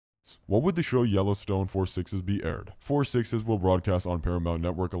hosts. What would the show Yellowstone 4/6s be aired? 4/6s will broadcast on Paramount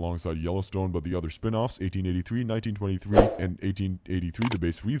Network alongside Yellowstone, but the other spin-offs, 1883, 1923, and 1883 The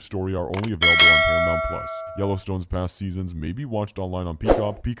Base Reef Story, are only available on Paramount Plus. Yellowstone's past seasons may be watched online on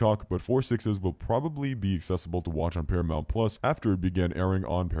Peacock, but 4/6s will probably be accessible to watch on Paramount Plus after it began airing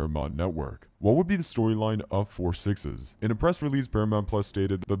on Paramount Network. What would be the storyline of 4/6s? In a press release, Paramount Plus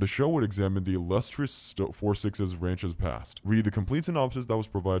stated that the show would examine the illustrious 4/6s ranch's past. Read the complete synopsis that was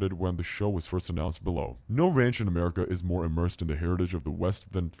provided when the show was first announced below. No ranch in America is more immersed in the heritage of the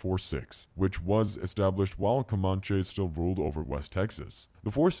West than 4/6, which was established while Comanches still ruled over West Texas.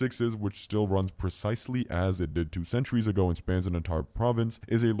 The 4/6s, which still runs precisely as it did 2 centuries ago and spans an entire province,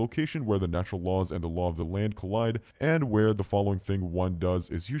 is a location where the natural laws and the law of the land collide, and where the following thing one does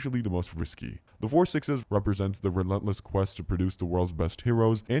is usually the most risky. The 4/6s represents the relentless quest to produce the world's best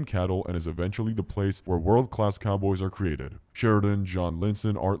heroes and cattle, and is eventually the place where world-class cowboys are created. Sheridan, John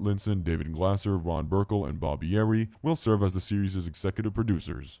Linson, Art Linson, David Glasser, Ron Burkle, and Bob Yerry will serve as the series' executive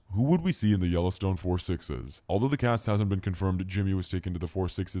producers. Who would we see in the Yellowstone 4/6s? Although the cast hasn't been confirmed, Jimmy was taken to the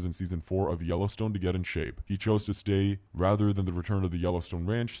 4/6s in season 4 of Yellowstone to get in shape. He chose to stay rather than the return of the Yellowstone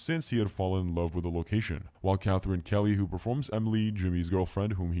Ranch since he had fallen in love with the location. While Catherine Kelly, who performs Emily, Jimmy's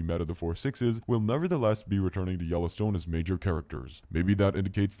girlfriend whom he met at the 4/6s, will nevertheless be returning to Yellowstone as major characters. Maybe that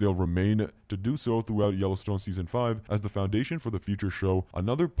indicates they'll remain to do so throughout Yellowstone season 5 as the foundation for the future show.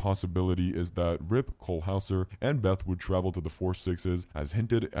 Another possibility is that Rip, Colhauser, and Beth would travel to the 4/6s as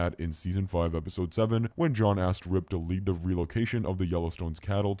hinted at in season 5 episode 7 when John asked Rip to lead the relocation of the Yellowstone's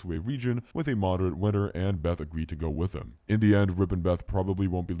cattle to a region with a moderate winter, and Beth agreed to go with him. In the end, Rip and Beth probably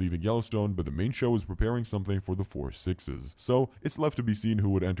won't be leaving Yellowstone, but the main show is preparing something for the 4/6s. So it's left to be seen who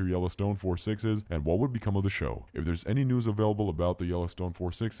would enter Yellowstone 4/6s and what would become of the show. If there's any news available about the Yellowstone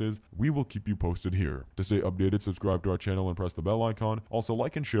 4/6s, we will keep you posted here. To stay updated, subscribe to our channel and press the bell icon. Also,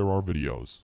 like and share our videos.